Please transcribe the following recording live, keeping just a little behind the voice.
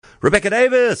Rebecca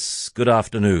Davis, good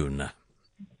afternoon.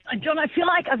 John, I feel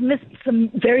like I've missed some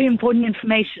very important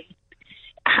information.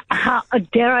 How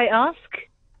dare I ask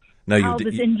how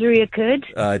this injury occurred?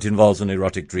 It involves an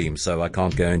erotic dream, so I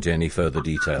can't go into any further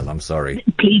detail. I'm sorry.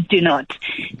 Please do not.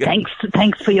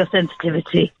 Thanks for your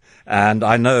sensitivity. And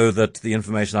I know that the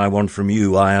information I want from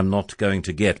you I am not going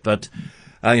to get, but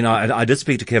I did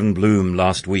speak to Kevin Bloom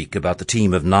last week about the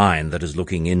team of 9 that is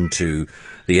looking into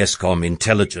the Eskom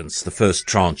intelligence, the first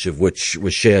tranche of which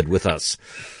was shared with us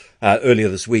earlier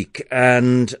this week.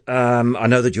 And I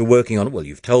know that you're working on it. Well,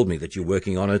 you've told me that you're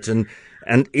working on it. And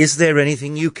is there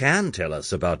anything you can tell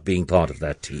us about being part of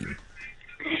that team?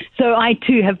 So I,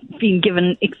 too, have been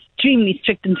given extremely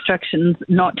strict instructions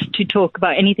not to talk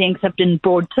about anything except in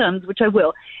broad terms, which I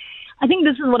will. I think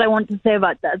this is what I want to say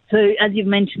about that. So, as you've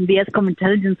mentioned, the Eskom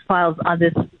intelligence files are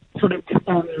this sort of,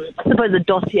 I suppose, a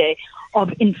dossier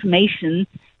of information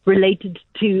related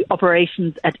to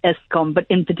operations at Eskom, but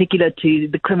in particular to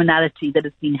the criminality that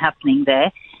has been happening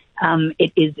there.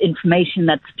 It is information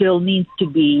that still needs to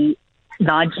be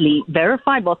largely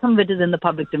verified. Well, some of it is in the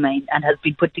public domain and has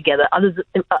been put together.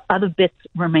 Other bits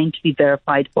remain to be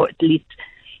verified, or at least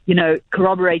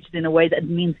corroborated in a way that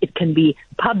means it can be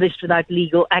published without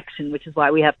legal action, which is why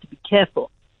we have to be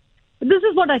careful. But this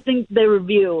is what I think they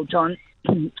reveal, John.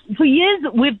 For years,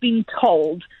 we've been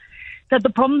told that the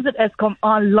problems at Eskom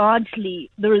are largely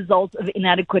the result of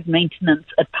inadequate maintenance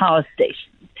at power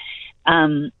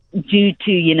stations, due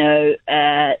to,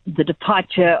 the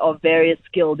departure of various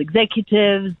skilled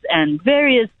executives and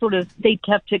various sort of state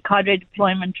capture, cadre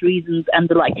deployment reasons and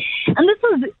the like. And this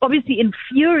was obviously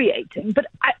infuriating, but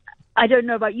I don't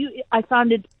know about you. I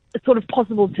found it sort of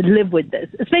possible to live with this,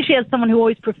 especially as someone who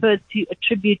always prefers to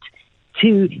attribute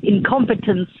to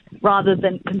incompetence rather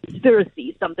than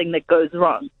conspiracy something that goes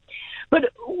wrong. But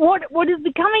what is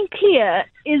becoming clear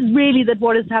is really that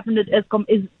what has happened at Eskom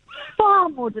is far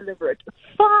more deliberate,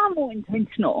 far more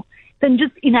intentional than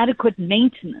just inadequate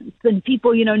maintenance and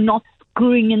people, not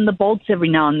screwing in the bolts every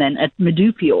now and then at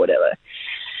Medupi or whatever.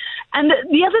 And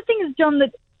the other thing is, John,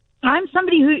 that I'm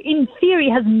somebody who, in theory,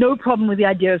 has no problem with the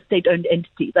idea of state-owned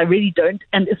entities. I really don't.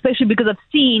 And especially because I've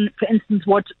seen, for instance,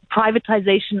 what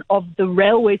privatization of the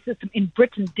railway system in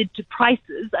Britain did to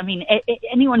prices. I mean,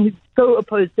 anyone who's so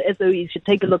opposed to SOEs should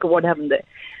take a look at what happened there.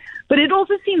 But it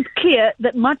also seems clear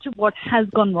that much of what has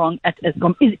gone wrong at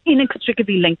Eskom is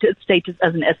inextricably linked to its status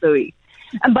as an SOE.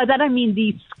 And by that I mean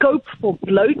the scope for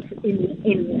bloat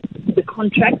in the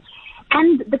contracts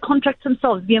and the contracts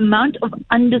themselves, the amount of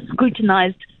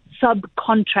under-scrutinized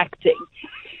subcontracting.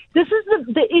 This is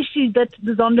the issue that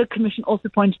the Zondo Commission also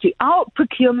pointed to. Our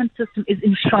procurement system is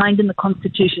enshrined in the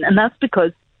Constitution, and that's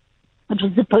because it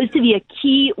was supposed to be a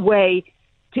key way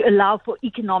to allow for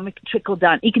economic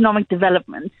trickle-down, economic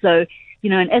development. So,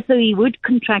 an SOE would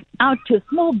contract out to a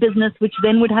small business, which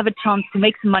then would have a chance to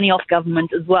make some money off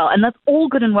government as well. And that's all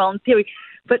good and well in theory.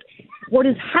 But what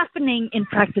is happening in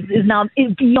practice is now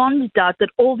beyond doubt that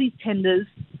all these tenders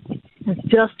is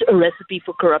just a recipe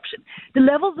for corruption. The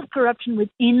levels of corruption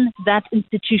within that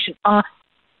institution are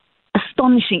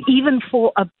astonishing, even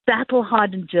for a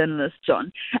battle-hardened journalist,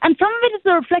 John. And some of it is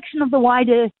a reflection of the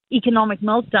wider economic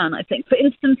meltdown, I think. For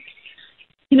instance,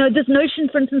 this notion,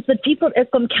 for instance, that people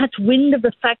at Eskom catch wind of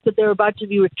the fact that they're about to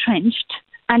be retrenched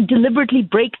and deliberately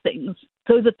break things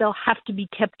so that they'll have to be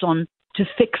kept on to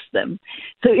fix them.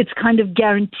 So it's kind of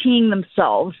guaranteeing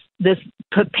themselves this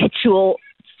perpetual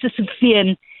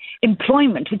Sisyphean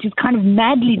employment, which is kind of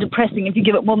madly depressing if you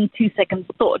give it more than 2 seconds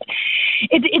thought.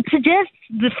 It suggests,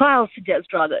 the file suggests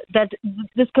rather, that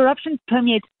this corruption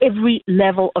permeates every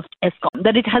level of Eskom,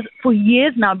 that it has for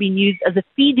years now been used as a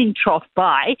feeding trough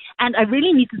by, and I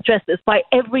really need to stress this, by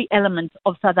every element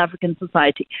of South African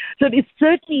society. So it is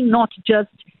certainly not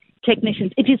just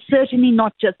technicians. It is certainly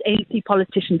not just ANC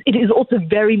politicians. It is also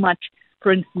very much,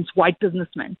 for instance, white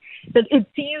businessmen. That it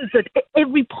seems that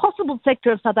every possible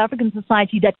sector of South African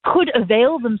society that could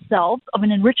avail themselves of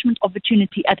an enrichment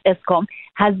opportunity at Eskom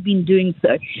has been doing so.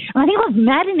 And I think what's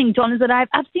maddening, John, is that I have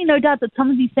absolutely no doubt that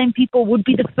some of these same people would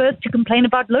be the first to complain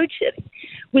about load shedding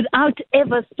without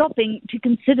ever stopping to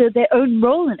consider their own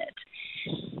role in it.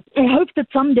 I hope that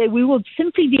someday we will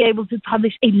simply be able to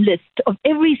publish a list of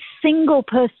every single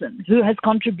person who has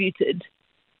contributed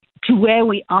to where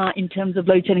we are in terms of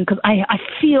load shedding, because I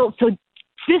feel so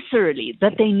viscerally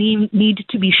that they need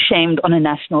to be shamed on a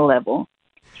national level.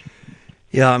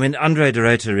 Yeah, I mean, Andre de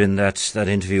Ruyter in that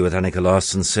interview with Annika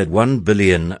Larsen said 1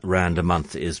 billion rand a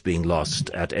month is being lost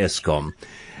at Eskom.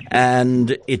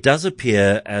 And it does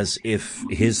appear as if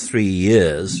his 3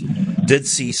 years did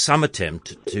see some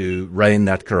attempt to rein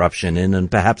that corruption in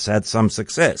and perhaps had some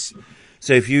success.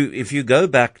 So if you go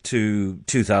back to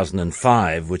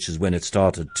 2005, which is when it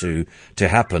started to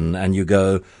happen, and you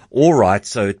go, all right,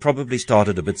 so it probably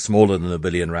started a bit smaller than R1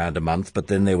 billion a month, but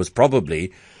then there was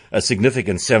probably a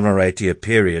significant 7 or 8 year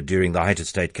period during the height of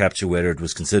state capture where it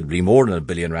was considerably more than R1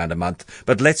 billion a month.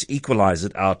 But let's equalize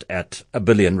it out at R1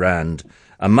 billion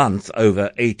a month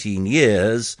over 18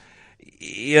 years.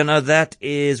 You know, that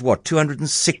is what,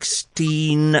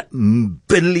 $216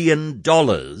 billion,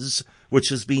 which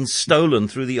has been stolen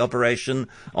through the operation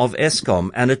of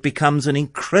Eskom. And it becomes an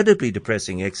incredibly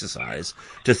depressing exercise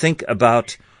to think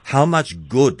about how much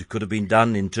good could have been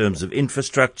done in terms of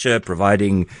infrastructure,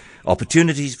 providing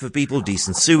opportunities for people,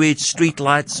 decent sewage, street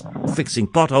lights, fixing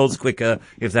potholes quicker,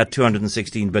 if that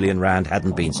 216 billion rand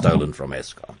hadn't been stolen from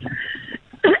Eskom.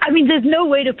 I mean, there's no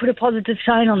way to put a positive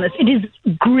shine on this. It is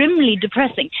grimly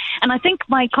depressing. And I think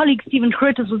my colleague Stephen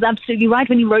Curtis was absolutely right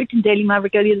when he wrote in Daily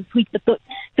Maverick earlier this week that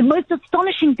the most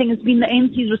astonishing thing has been the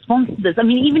ANC's response to this. I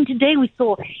mean, even today we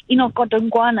saw Enoch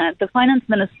Godongwana, the finance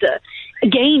minister,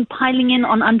 again piling in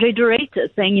on Andre de Ruyter,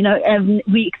 saying,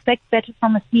 we expect better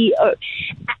from a CEO.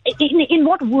 In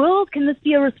what world can this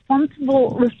be a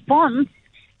responsible response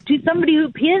to somebody who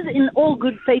appears in all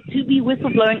good faith to be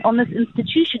whistleblowing on this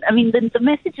institution? I mean, the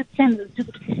message it sends is just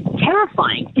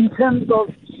terrifying in terms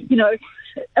of,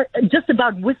 just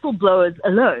about whistleblowers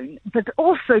alone, but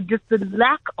also just the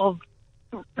lack of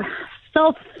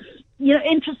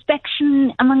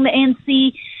introspection among the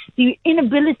ANC, the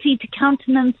inability to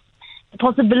countenance the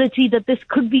possibility that this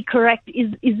could be correct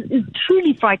is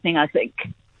truly frightening, I think.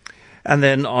 And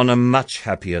then on a much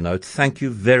happier note, thank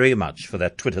you very much for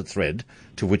that Twitter thread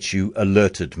to which you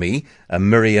alerted me. A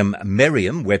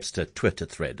Merriam-Webster Twitter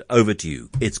thread. Over to you.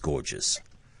 It's gorgeous.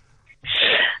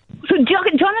 So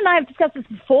John and I have discussed this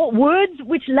before. Words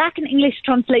which lack an English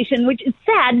translation, which is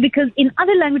sad because in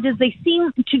other languages they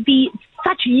seem to be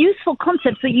such useful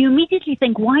concepts that you immediately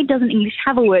think, why doesn't English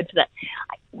have a word for that?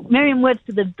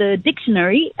 Merriam-Webster, the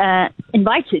dictionary,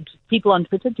 invited people on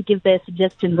Twitter to give their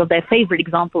suggestions of their favorite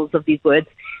examples of these words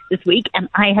this week, and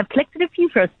I have collected a few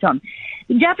for us, John.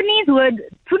 The Japanese word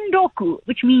fundoku,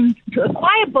 which means to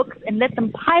acquire books and let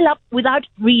them pile up without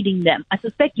reading them. I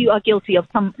suspect you are guilty of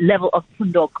some level of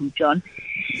fundoku, John.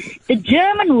 The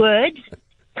German word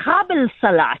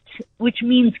Kabelsalat, which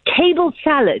means cable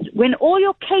salad, when all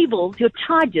your cables, your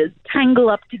chargers, tangle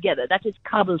up together. That is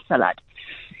Kabelsalat.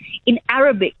 In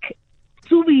Arabic,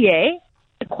 Subiye,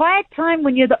 a quiet time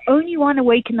when you're the only one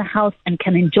awake in the house and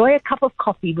can enjoy a cup of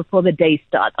coffee before the day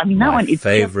starts. I mean, that one is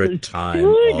favorite just time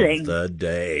soothing. of the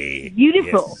day.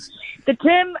 Beautiful. Yes. The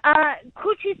term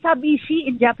kuchisabishi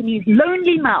in Japanese,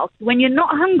 lonely mouth, when you're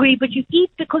not hungry but you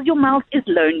eat because your mouth is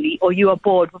lonely or you are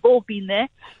bored. We've all been there.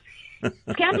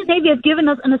 Scandinavia has given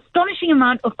us an astonishing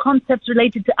amount of concepts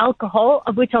related to alcohol,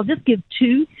 of which I'll just give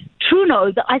two.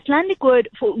 Truno, the Icelandic word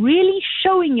for really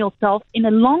showing yourself in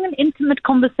a long and intimate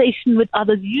conversation with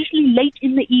others, usually late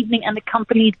in the evening and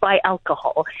accompanied by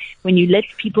alcohol, when you let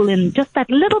people in just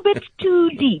that little bit too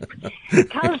deep.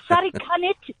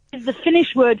 Kalsarikanit is the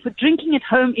Finnish word for drinking at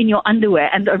home in your underwear,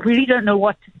 and I really don't know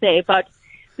what to say about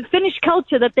the Finnish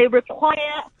culture that they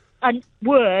require a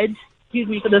word, excuse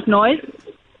me for this noise,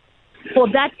 for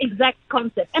that exact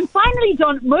concept. And finally,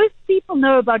 John, most people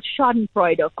know about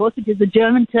Schadenfreude, of course, which is a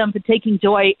German term for taking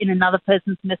joy in another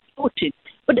person's misfortune.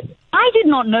 But I did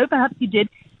not know, perhaps you did,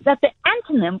 that the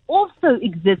antonym also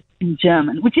exists in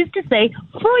German, which is to say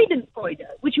Freudenfreude,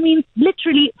 which means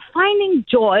literally finding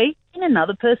joy in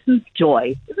another person's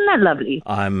joy. Isn't that lovely?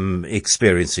 I'm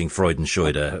experiencing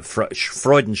Freudenschade.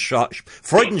 Freudenschade.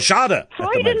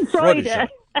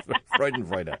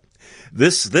 Freudenfreude.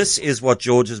 This is what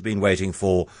George has been waiting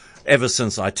for ever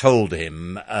since I told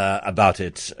him about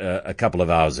it a couple of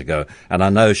hours ago. And I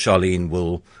know Charlene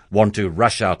will want to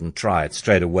rush out and try it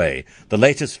straight away. The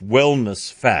latest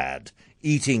wellness fad,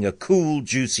 eating a cool,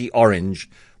 juicy orange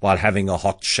while having a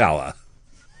hot shower.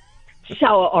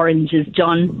 Shower oranges,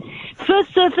 John.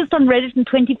 First surfaced on Reddit in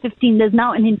 2015. There's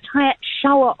now an entire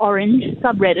shower orange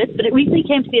subreddit, but it recently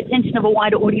came to the attention of a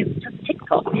wider audience on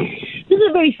TikTok. This is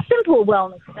a very simple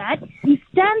wellness fad. You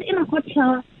stand in a hot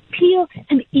shower, peel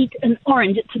and eat an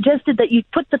orange. It suggested that you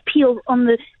put the peel on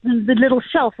the little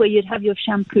shelf where you'd have your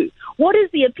shampoo. What is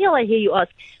the appeal, I hear you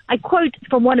ask? I quote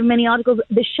from one of many articles,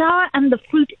 the shower and the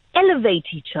fruit elevate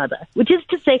each other, which is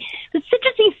to say the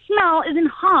citrusy smell is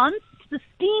enhanced. The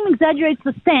steam exaggerates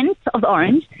the scent of the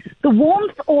orange. The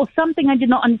warmth, or something I did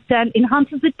not understand,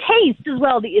 enhances the taste as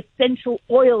well, the essential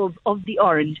oils of the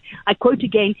orange. I quote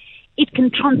again, it can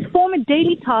transform a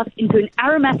daily task into an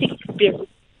aromatic experience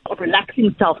of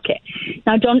relaxing self-care.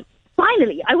 Now, John,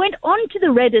 finally, I went on to the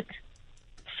Reddit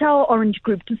shower orange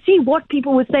group to see what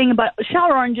people were saying about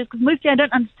shower oranges, because mostly I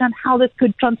don't understand how this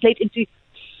could translate into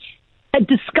a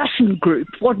discussion group.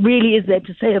 What really is there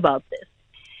to say about this?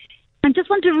 I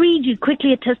just want to read you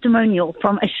quickly a testimonial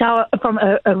from a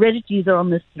Reddit user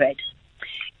on this thread.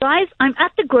 Guys, I'm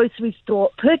at the grocery store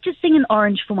purchasing an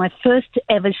orange for my first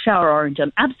ever shower orange.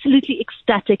 I'm absolutely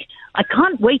ecstatic. I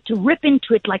can't wait to rip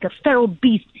into it like a feral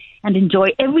beast and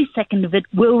enjoy every second of it.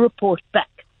 Will report back.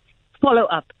 Follow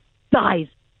up. Guys,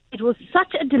 it was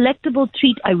such a delectable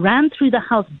treat. I ran through the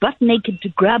house butt naked to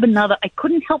grab another. I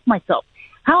couldn't help myself.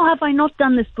 How have I not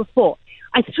done this before?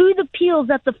 I threw the peels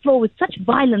at the floor with such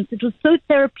violence. It was so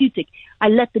therapeutic. I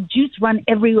let the juice run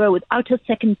everywhere without a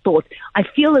second thought. I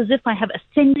feel as if I have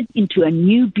ascended into a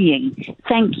new being.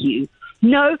 Thank you.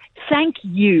 No, thank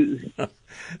you.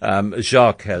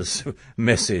 Jacques has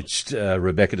messaged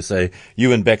Rebecca to say,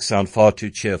 you and Beck sound far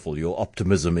too cheerful. Your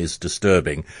optimism is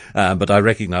disturbing. But I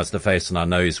recognize the face and I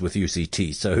know he's with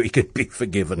UCT, so he can be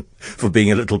forgiven for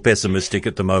being a little pessimistic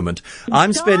at the moment. All I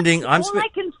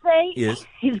can say yes.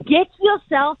 is get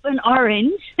yourself an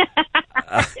orange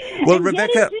well, and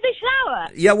Rebecca, get into the shower.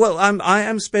 Yeah, well, I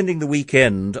am spending the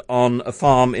weekend on a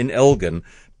farm in Elgin,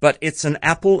 but it's an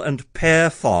apple and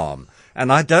pear farm. And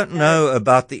I don't know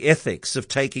about the ethics of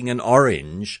taking an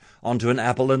orange onto an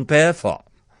apple and pear farm.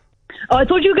 Oh, I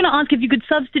thought you were going to ask if you could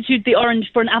substitute the orange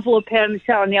for an apple or pear in the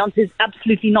shower, and the answer is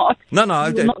absolutely not. No,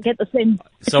 you will not get the same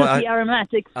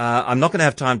aromatics. I'm not going to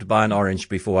have time to buy an orange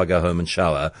before I go home and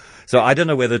shower. So I don't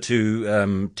know whether to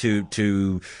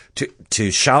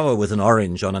shower with an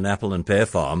orange on an apple and pear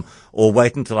farm or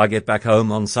wait until I get back home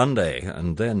on Sunday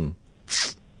and then.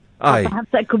 Perhaps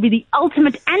that could be the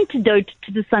ultimate antidote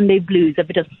to the Sunday blues, a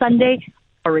bit of Sunday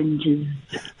oranges.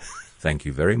 Thank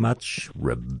you very much,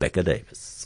 Rebecca Davis.